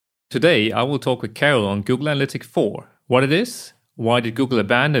Today, I will talk with Karol on Google Analytics 4, what it is, why did Google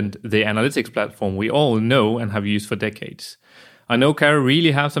abandon the analytics platform we all know and have used for decades. I know Karol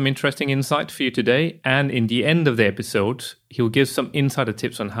really have some interesting insight for you today, and in the end of the episode, he'll give some insider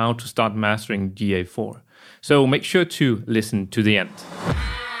tips on how to start mastering GA4. So make sure to listen to the end.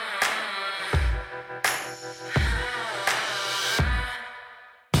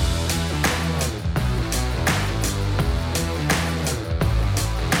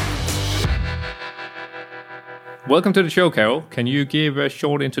 Welcome to the show, Karol. Can you give a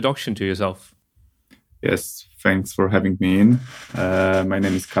short introduction to yourself? Yes, thanks for having me in. My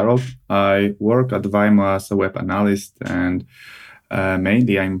name is Karol. I work at Waymo as a web analyst, and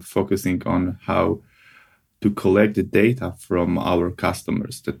mainly I'm focusing on how to collect the data from our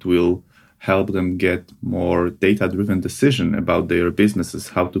customers that will help them get more data-driven decision about their businesses,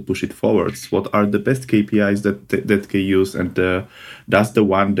 how to push it forwards, what are the best KPIs that they use, and does the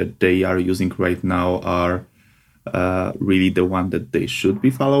one that they are using right now are really the one that they should be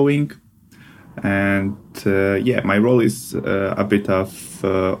following. And my role is a bit of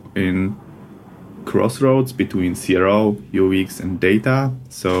in crossroads between CRO, UX, and data.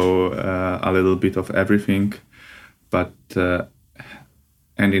 So a little bit of everything, but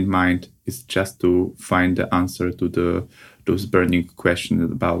end in mind is just to find the answer to those burning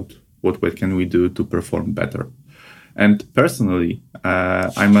questions about what can we do to perform better. And personally,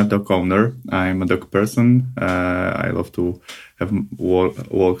 I'm a dog owner. I'm a dog person. I love to have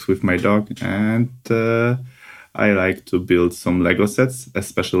walks with my dog, and I like to build some Lego sets,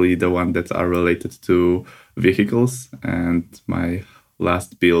 especially the ones that are related to vehicles. And my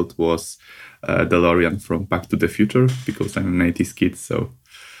last build was DeLorean from Back to the Future, because I'm an 80s kid, so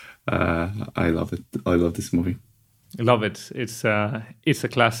I love it. I love this movie. I love it. It's a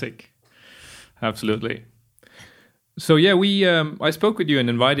classic. Absolutely. So I spoke with you and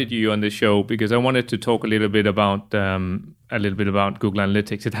invited you on the show because I wanted to talk a little bit about Google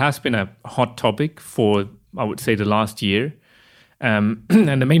Analytics. It has been a hot topic for, I would say, the last year, and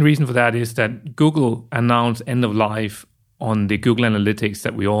the main reason for that is that Google announced end of life on the Google Analytics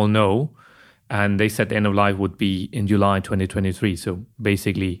that we all know, and they said the end of life would be in July 2023. So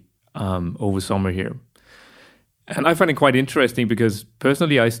basically, over summer here. And I find it quite interesting because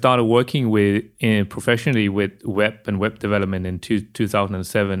personally, I started working professionally with web and web development in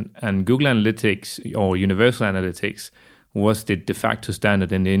 2007. And Google Analytics or Universal Analytics was the de facto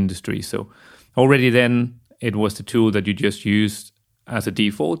standard in the industry. So already then, it was the tool that you just used as a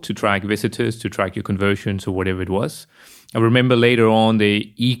default to track visitors, to track your conversions or whatever it was. I remember later on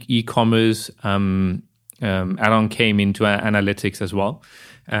the e-commerce add-on came into analytics as well.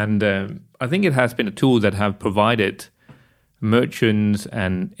 And I think it has been a tool that have provided merchants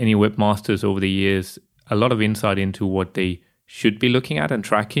and any webmasters over the years a lot of insight into what they should be looking at and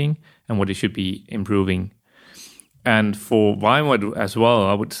tracking and what they should be improving. And for Waymo as well,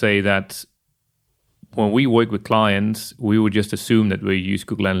 I would say that when we work with clients, we would just assume that we use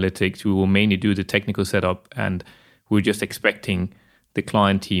Google Analytics. We will mainly do the technical setup, and we're just expecting the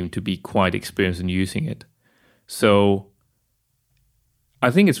client team to be quite experienced in using it. So I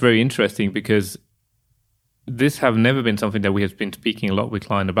think it's very interesting because this have never been something that we have been speaking a lot with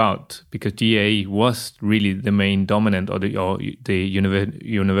client about, because GA was really the main dominant, or the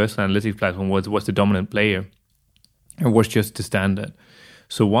Universal Analytics platform was the dominant player and was just the standard.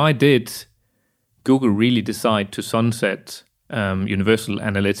 So why did Google really decide to sunset Universal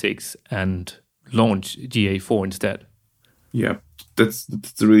Analytics and launch GA4 instead? Yeah, that's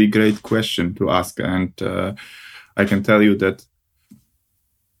a really great question to ask. And I can tell you that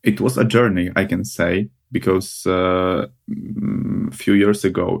it was a journey, I can say, because a few years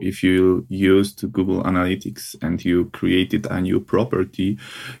ago, if you used Google Analytics and you created a new property,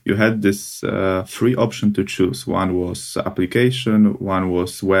 you had this free option to choose. One was application, one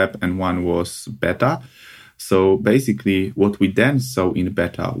was web, and one was beta. So basically, what we then saw in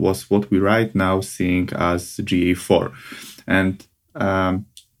beta was what we right now seeing as GA4. And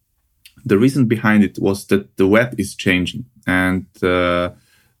the reason behind it was that the web is changing, and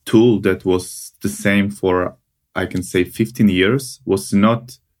tool that was the same for, I can say, 15 years was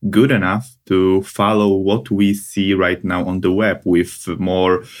not good enough to follow what we see right now on the web, with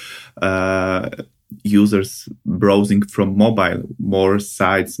more users browsing from mobile, more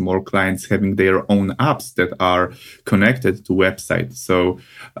sites, more clients having their own apps that are connected to websites. So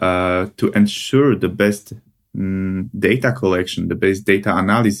to ensure the best data collection, the best data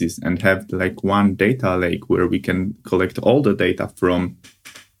analysis, and have like one data lake where we can collect all the data from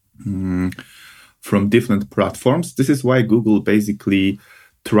different platforms. This is why Google basically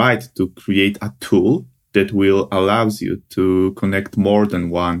tried to create a tool that will allows you to connect more than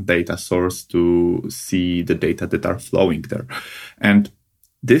one data source to see the data that are flowing there. And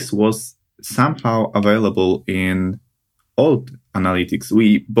this was somehow available in old analytics.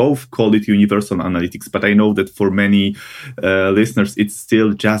 We both call it universal analytics, but I know that for many listeners, it's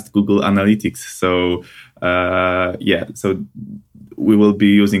still just Google Analytics. So so we will be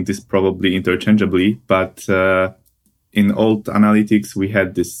using this probably interchangeably, but in old analytics, we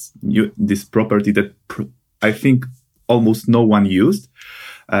had this property that I think almost no one used.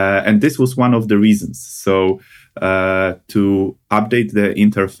 And this was one of the reasons. So to update the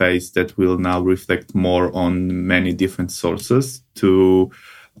interface that will now reflect more on many different sources, to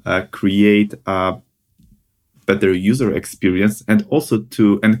create a better user experience, and also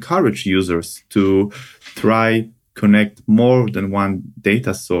to encourage users to try connect more than one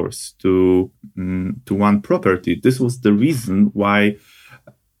data source to one property. This was the reason why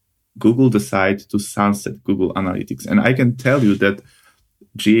Google decided to sunset Google Analytics. And I can tell you that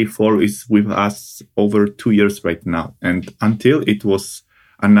GA4 is with us over 2 years right now. And until it was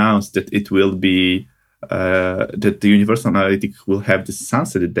announced that it will be, that the Universal Analytics will have the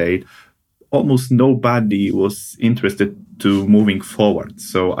sunset date, almost nobody was interested to moving forward.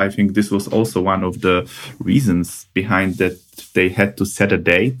 So I think this was also one of the reasons behind that they had to set a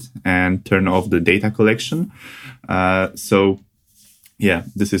date and turn off the data collection.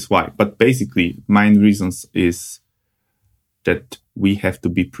 This is why. But basically, main reasons is that we have to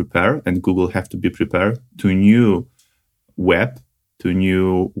be prepared, and Google have to be prepared to new web, to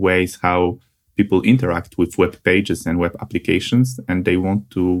new ways how people interact with web pages and web applications, and they want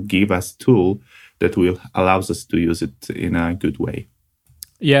to give us tool that will allows us to use it in a good way.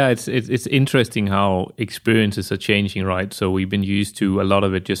 Yeah, it's interesting how experiences are changing, right? So we've been used to a lot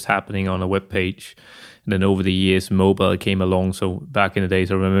of it just happening on a web page, and then over the years, mobile came along. So back in the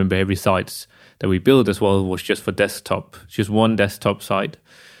days, I remember every site that we built as well was just for desktop, just one desktop site.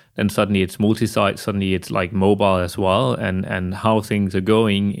 Then suddenly it's multi-site, suddenly it's like mobile as well, and how things are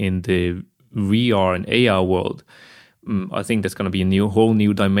going in the VR and AR world. I think there's going to be a whole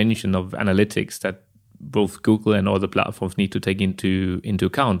new dimension of analytics that both Google and other platforms need to take into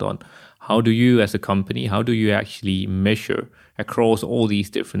account on. How do you as a company, how do you actually measure across all these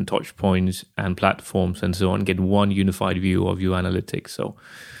different touch points and platforms and so on, get one unified view of your analytics? So,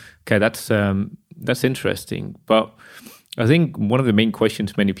 okay, that's interesting. But I think one of the main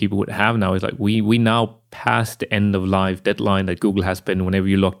questions many people would have now is like, we now passed the end of life deadline that Google has been. Whenever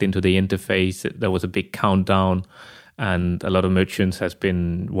you logged into the interface, there was a big countdown, and a lot of merchants has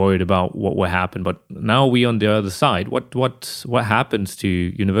been worried about what will happen. But now we on the other side. What happens to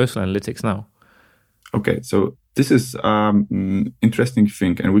Universal Analytics now? Okay, so this is interesting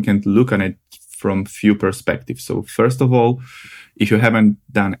thing, and we can look at it from few perspectives. So first of all, if you haven't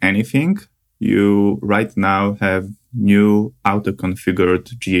done anything, you right now have new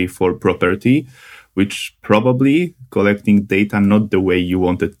auto-configured GA4 property, which probably collecting data not the way you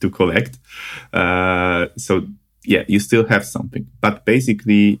wanted to collect. You still have something. But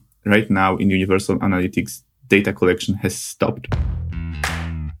basically, right now in Universal Analytics, data collection has stopped.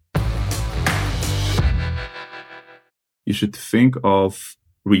 You should think of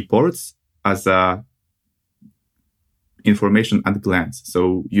reports as a information at a glance.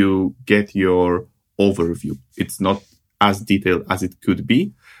 So you get your overview. It's not as detailed as it could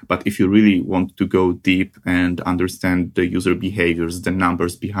be, but if you really want to go deep and understand the user behaviors, the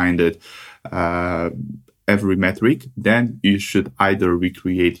numbers behind it, every metric, then you should either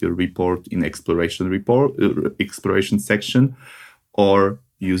recreate your report in exploration section, or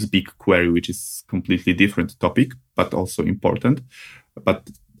use BigQuery, which is completely different topic, but also important. But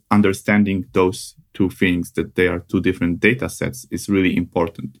understanding those two things, that they are two different data sets, is really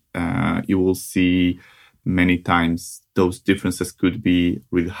important. You will see many times those differences could be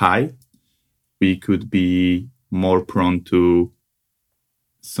really high. We could be more prone to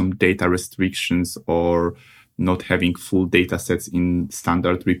some data restrictions or not having full data sets in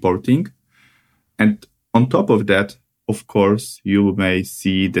standard reporting. And on top of that, of course, you may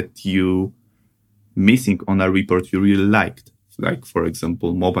see that you missing on a report you really liked. Like, for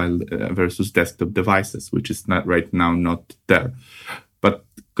example, mobile versus desktop devices, which is not right now not there. But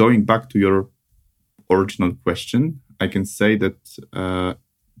going back to your original question, I can say that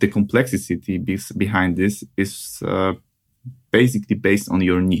the complexity behind this is basically based on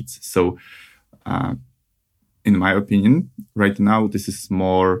your needs. So, in my opinion, right now, this is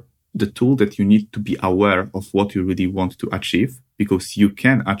more the tool that you need to be aware of what you really want to achieve, because you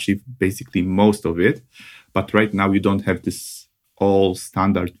can achieve basically most of it. But right now, you don't have this all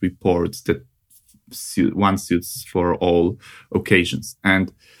standard reports that one suits for all occasions.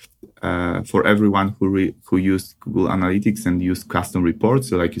 And for everyone who used Google Analytics and used custom reports.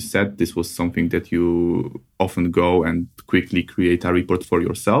 So like you said, this was something that you often go and quickly create a report for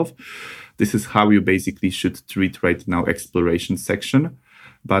yourself. This is how you basically should treat right now exploration section.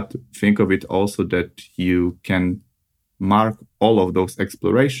 But think of it also that you can mark all of those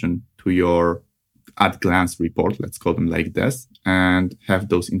exploration to your at glance report, let's call them like this, and have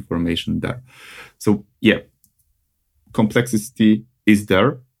those information there. So yeah, complexity is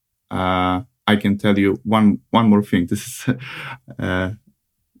there. I can tell you one more thing. This is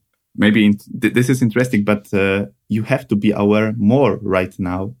this is interesting, but you have to be aware more right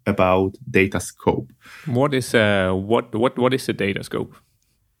now about data scope. What is the data scope?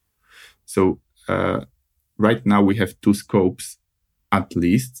 So right now we have two scopes at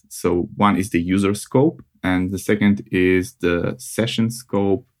least. So one is the user scope, and the second is the session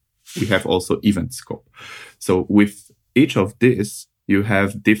scope. We have also event scope. So with each of these, you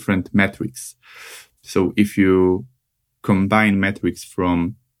have different metrics. So if you combine metrics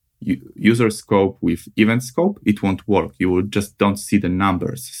from user scope with event scope, it won't work. You will just don't see the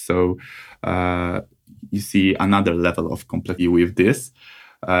numbers. So you see another level of complexity with this.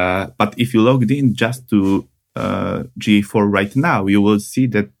 But if you logged in just to GA4 right now, you will see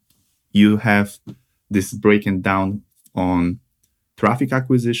that you have this breaking down on traffic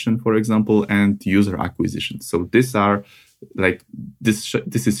acquisition, for example, and user acquisition. So these are like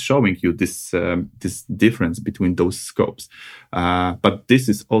this is showing you this difference between those scopes. But this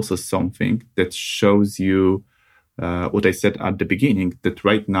is also something that shows you what I said at the beginning, that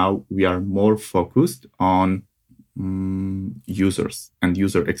right now we are more focused on users and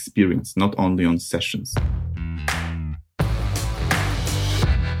user experience, not only on sessions.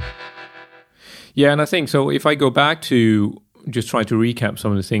 Yeah, and I think so. If I go back to just try to recap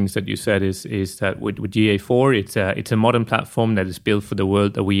some of the things that you said, is that with GA4, it's a modern platform that is built for the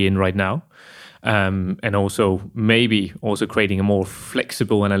world that we're in right now, and also maybe also creating a more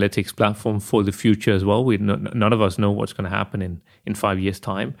flexible analytics platform for the future as well. None of us know what's going to happen in 5 years'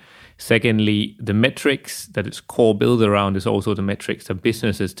 time. Secondly, the metrics that it's core built around is also the metrics that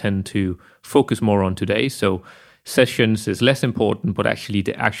businesses tend to focus more on today. So sessions is less important, but actually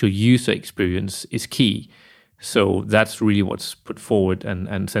the actual user experience is key. So that's really what's put forward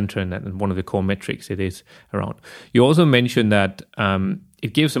and center, and one of the core metrics it is around. You also mentioned that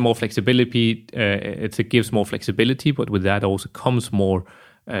it gives more flexibility. It gives more flexibility, but with that also comes more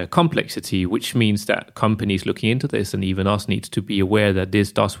complexity, which means that companies looking into this, and even us, needs to be aware that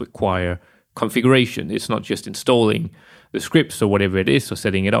this does require configuration. It's not just installing the scripts or whatever it is or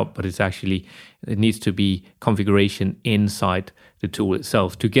setting it up, but it needs to be configuration inside the tool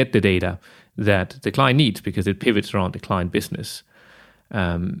itself to get the data that the client needs, because it pivots around the client business.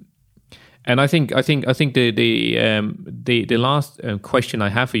 And I think the last question I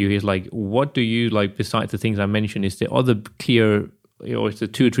have for you is like, what do you like besides the things I mentioned? Is there other clear, or is the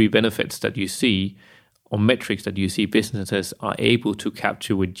 2 or 3 benefits that you see or metrics that you see businesses are able to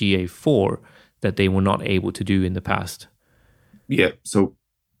capture with GA4 that they were not able to do in the past? Yeah, so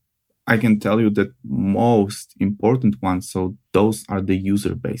I can tell you that most important ones, so those are the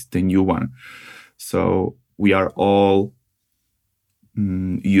user base, the new one. So we are all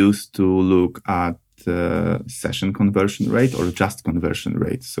used to look at session conversion rate or just conversion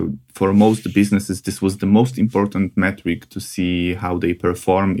rate. So for most businesses, this was the most important metric to see how they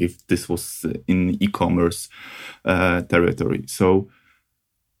perform if this was in e-commerce territory. So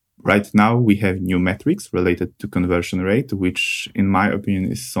right now we have new metrics related to conversion rate, which in my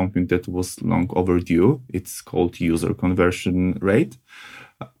opinion is something that was long overdue. It's called user conversion rate,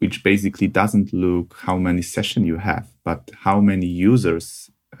 which basically doesn't look how many sessions you have, but how many users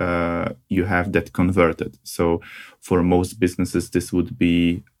you have that converted. So for most businesses, this would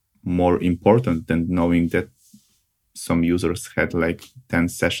be more important than knowing that some users had like 10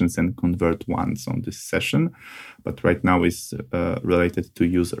 sessions and convert once on this session. But right now is related to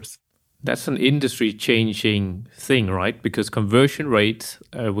users. That's an industry-changing thing, right? Because conversion rates,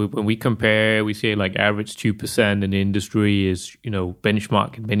 when we compare, we say like average 2% in the industry is,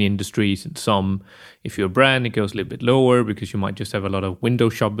 benchmark in many industries. And some, if you're a brand, it goes a little bit lower because you might just have a lot of window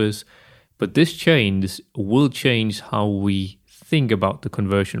shoppers. But this change will change how we think about the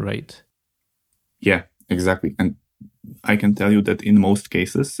conversion rate. Yeah, exactly. And I can tell you that in most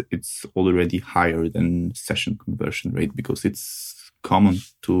cases, it's already higher than session conversion rate, because it's common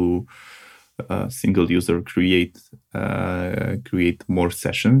to single user create more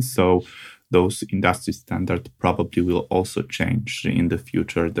sessions. So those industry standards probably will also change in the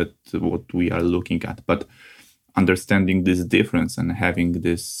future. That what we are looking at. But understanding this difference and having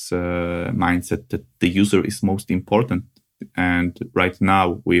this mindset that the user is most important And right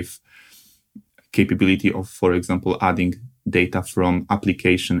now with capability of, for example, adding data from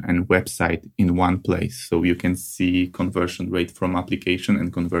application and website in one place. So you can see conversion rate from application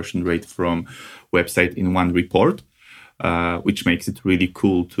and conversion rate from website in one report, which makes it really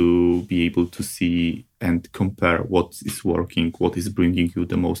cool to be able to see and compare what is working, what is bringing you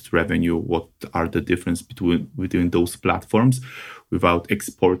the most revenue, what are the difference between those platforms without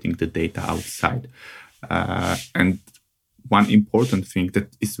exporting the data outside. And one important thing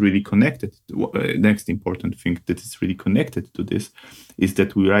that is really connected, next important thing that is really connected to this is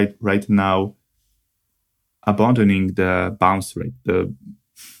that we right now abandoning the bounce rate, the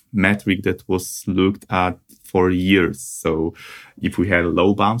metric that was looked at for years. So if we had a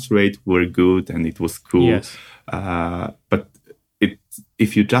low bounce rate, we're good and it was cool. Yes. But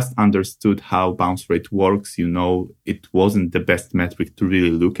if you just understood how bounce rate works, it wasn't the best metric to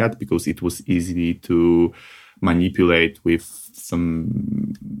really look at because it was easy to manipulate with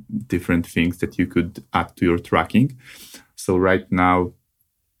some different things that you could add to your tracking. So right now,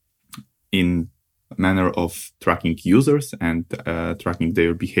 in manner of tracking users and tracking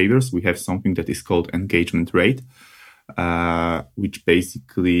their behaviors, we have something that is called engagement rate, which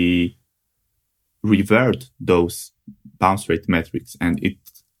basically revert those bounce rate metrics, and it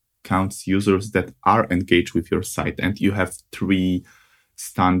counts users that are engaged with your site. And you have 3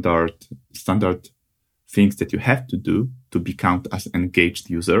 standard things that you have to do to be counted as engaged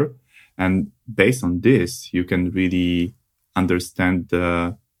user. And based on this, you can really understand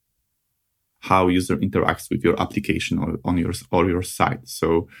how user interacts with your application or your site.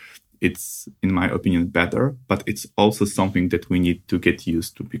 So it's, in my opinion, better, but it's also something that we need to get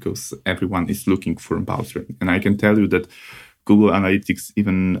used to because everyone is looking for bounce rate. And I can tell you that Google Analytics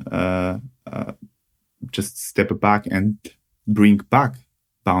even just step back and bring back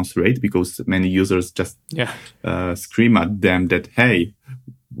bounce rate because many users just scream at them that, hey,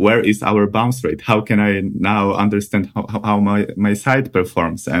 where is our bounce rate? How can I now understand how my site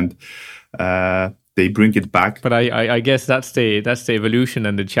performs? And they bring it back. But I guess that's the evolution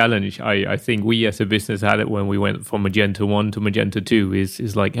and the challenge. I think we as a business had it when we went from Magento 1 to Magento 2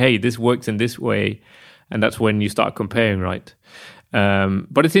 is like, hey, this works in this way. And that's when you start comparing, right?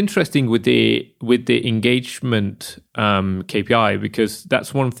 But it's interesting with the engagement KPI, because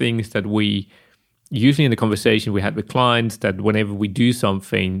that's one of the things that we usually in the conversation we had with clients, that whenever we do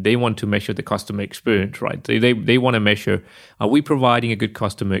something, they want to measure the customer experience, right? They want to measure, are we providing a good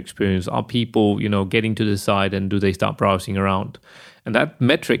customer experience? Are people, getting to the site and do they start browsing around? And that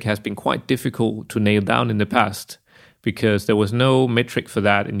metric has been quite difficult to nail down in the past, because there was no metric for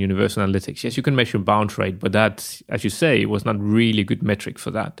that in Universal Analytics. Yes, you can measure bounce rate, but that, as you say, was not really a good metric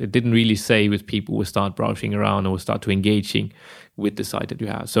for that. It didn't really say if people will start browsing around or will start to engaging with the site that you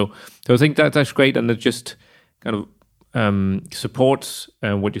have. So I think that's great, and it just kind of supports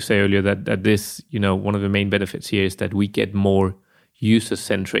what you say earlier, that this, one of the main benefits here is that we get more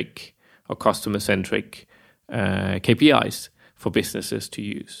user-centric or customer-centric KPIs for businesses to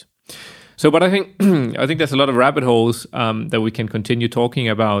use. So, but I think there's a lot of rabbit holes that we can continue talking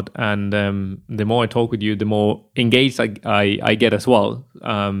about, and the more I talk with you, the more engaged I get as well.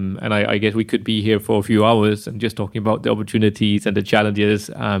 And I guess we could be here for a few hours and just talking about the opportunities and the challenges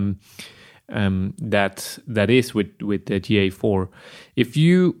that is with the GA4. If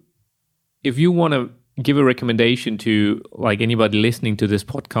you want to give a recommendation to like anybody listening to this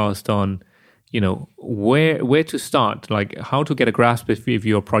podcast on, where to start, like how to get a grasp if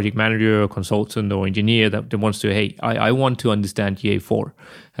you're a project manager or consultant or engineer that wants to, hey, I want to understand GA4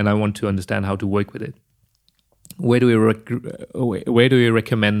 and I want to understand how to work with it. Where do we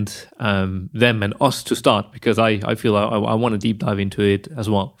recommend them and us to start? Because I feel I want to deep dive into it as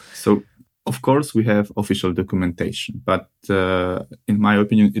well. So, of course, we have official documentation, but in my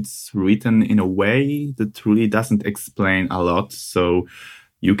opinion, it's written in a way that really doesn't explain a lot. So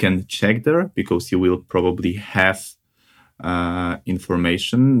you can check there because you will probably have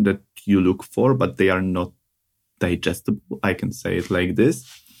information that you look for, but they are not digestible. I can say it like this.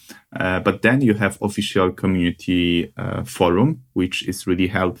 But then you have official community forum, which is really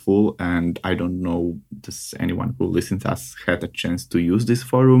helpful. And I don't know, does anyone who listens to us had a chance to use this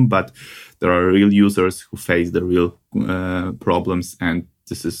forum, but there are real users who face the real problems. And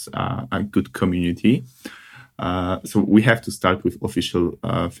this is a good community. So we have to start with official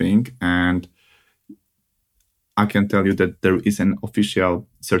thing. And I can tell you that there is an official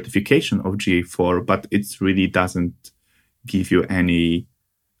certification of GA4, but it really doesn't give you any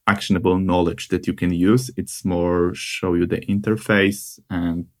actionable knowledge that you can use. It's more show you the interface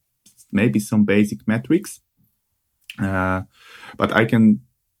and maybe some basic metrics. But I can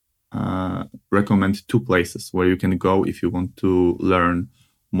recommend two places where you can go if you want to learn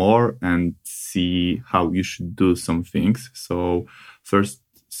more and see how you should do some things. So first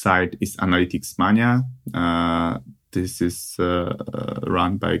site is Analytics Mania. This is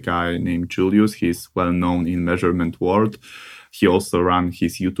run by a guy named Julius. He's well known in measurement world. He also runs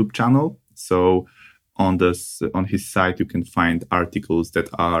his YouTube channel. So on his site, you can find articles that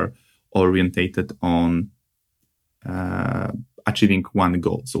are orientated on achieving one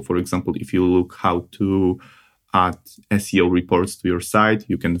goal. So for example, if you look how to add SEO reports to your site,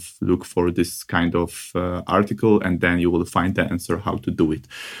 you can look for this kind of article, and then you will find the answer how to do it.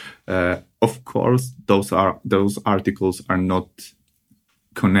 Of course, those articles are not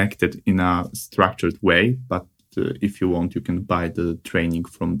connected in a structured way, but if you want, you can buy the training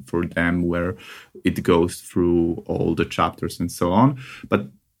for them where it goes through all the chapters and so on. But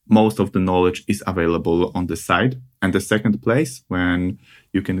most of the knowledge is available on the site. And the second place when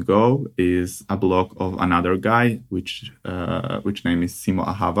you can go is a blog of another guy, which name is Simo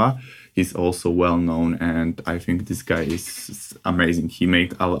Ahava. He's also well known, and I think this guy is amazing. He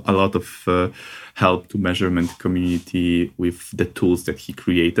made a lot of help to measurement community with the tools that he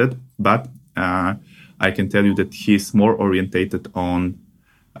created. But I can tell you that he's more orientated on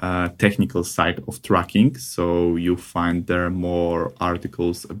technical side of tracking. So you find there more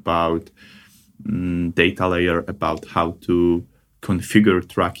articles about data layer, about how to configure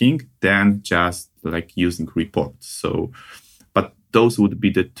tracking than just like using reports. So, but those would be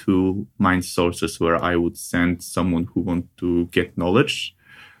the two main sources where I would send someone who want to get knowledge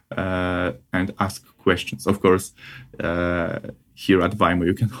and ask questions. Of course, here at Vimo,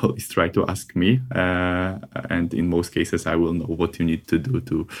 you can always try to ask me. And in most cases, I will know what you need to do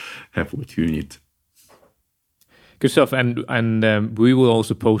to have what you need. Good stuff, and we will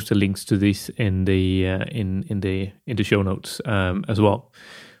also post the links to this in the show notes as well,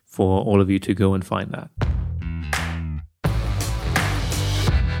 for all of you to go and find that.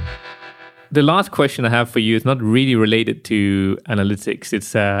 The last question I have for you is not really related to analytics.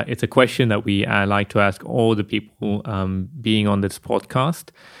 It's a question that I like to ask all the people being on this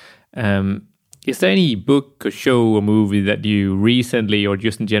podcast. Is there any book or show or movie that you recently or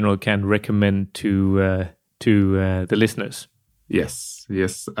just in general can recommend to the listeners?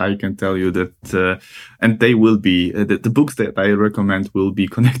 Yes, I can tell you that, and they will be, the books that I recommend will be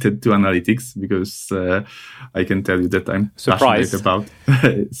connected to analytics, because I can tell you that I'm passionate about.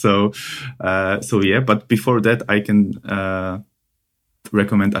 So yeah, but before that, I can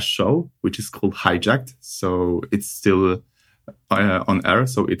recommend a show which is called Hijacked. So it's still on air,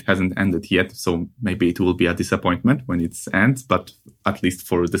 so it hasn't ended yet. So maybe it will be a disappointment when it ends, but at least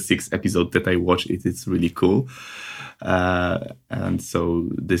for the 6 episode that I watched, it's really cool. And so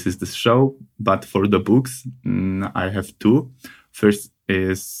this is the show. But for the books, I have 2. First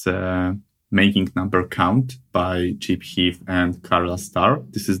is Making Number Count by Chip Heath and Karol Starr.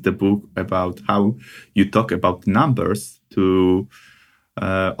 This is the book about how you talk about numbers to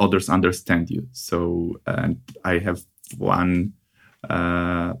others understand you. So, and I have one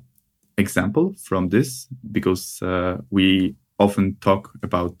example from this, because we often talk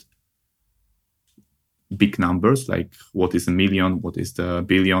about big numbers, like what is a million, what is the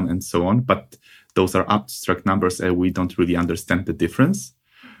billion, and so on. But those are abstract numbers and we don't really understand the difference.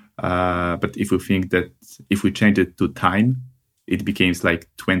 But if we think that if we change it to time, it becomes like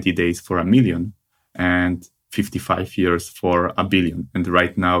 20 days for a million and 55 years for a billion. And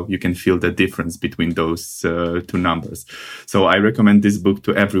right now you can feel the difference between those 2 numbers. So I recommend this book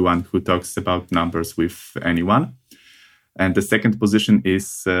to everyone who talks about numbers with anyone. And the second position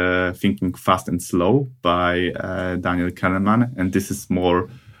is Thinking Fast and Slow by Daniel Kahneman. And this is more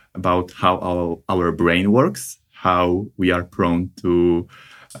about how our brain works, how we are prone to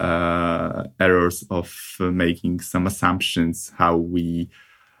errors of making some assumptions, how we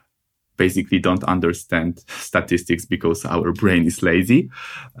basically don't understand statistics because our brain is lazy.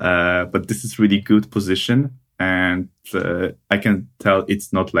 But this is really good position. And I can tell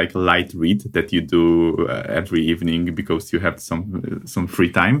it's not like a light read that you do every evening because you have some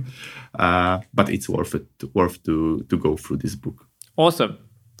free time. But it's worth to go through this book. Awesome.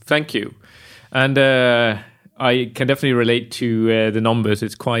 Thank you. And I can definitely relate to the numbers.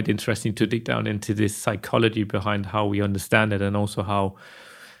 It's quite interesting to dig down into this psychology behind how we understand it, and also how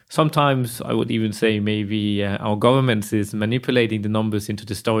sometimes I would even say maybe our government is manipulating the numbers into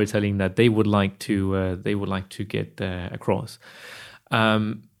the storytelling that they would like to get across.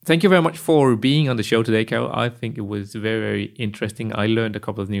 Thank you very much for being on the show today, Karol. I think it was very, very interesting. I learned a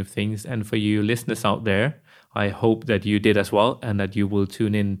couple of new things, and for you listeners out there, I hope that you did as well, and that you will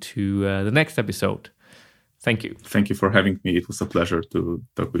tune in to the next episode. Thank you. Thank you for having me. It was a pleasure to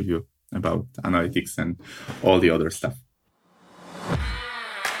talk with you about analytics and all the other stuff.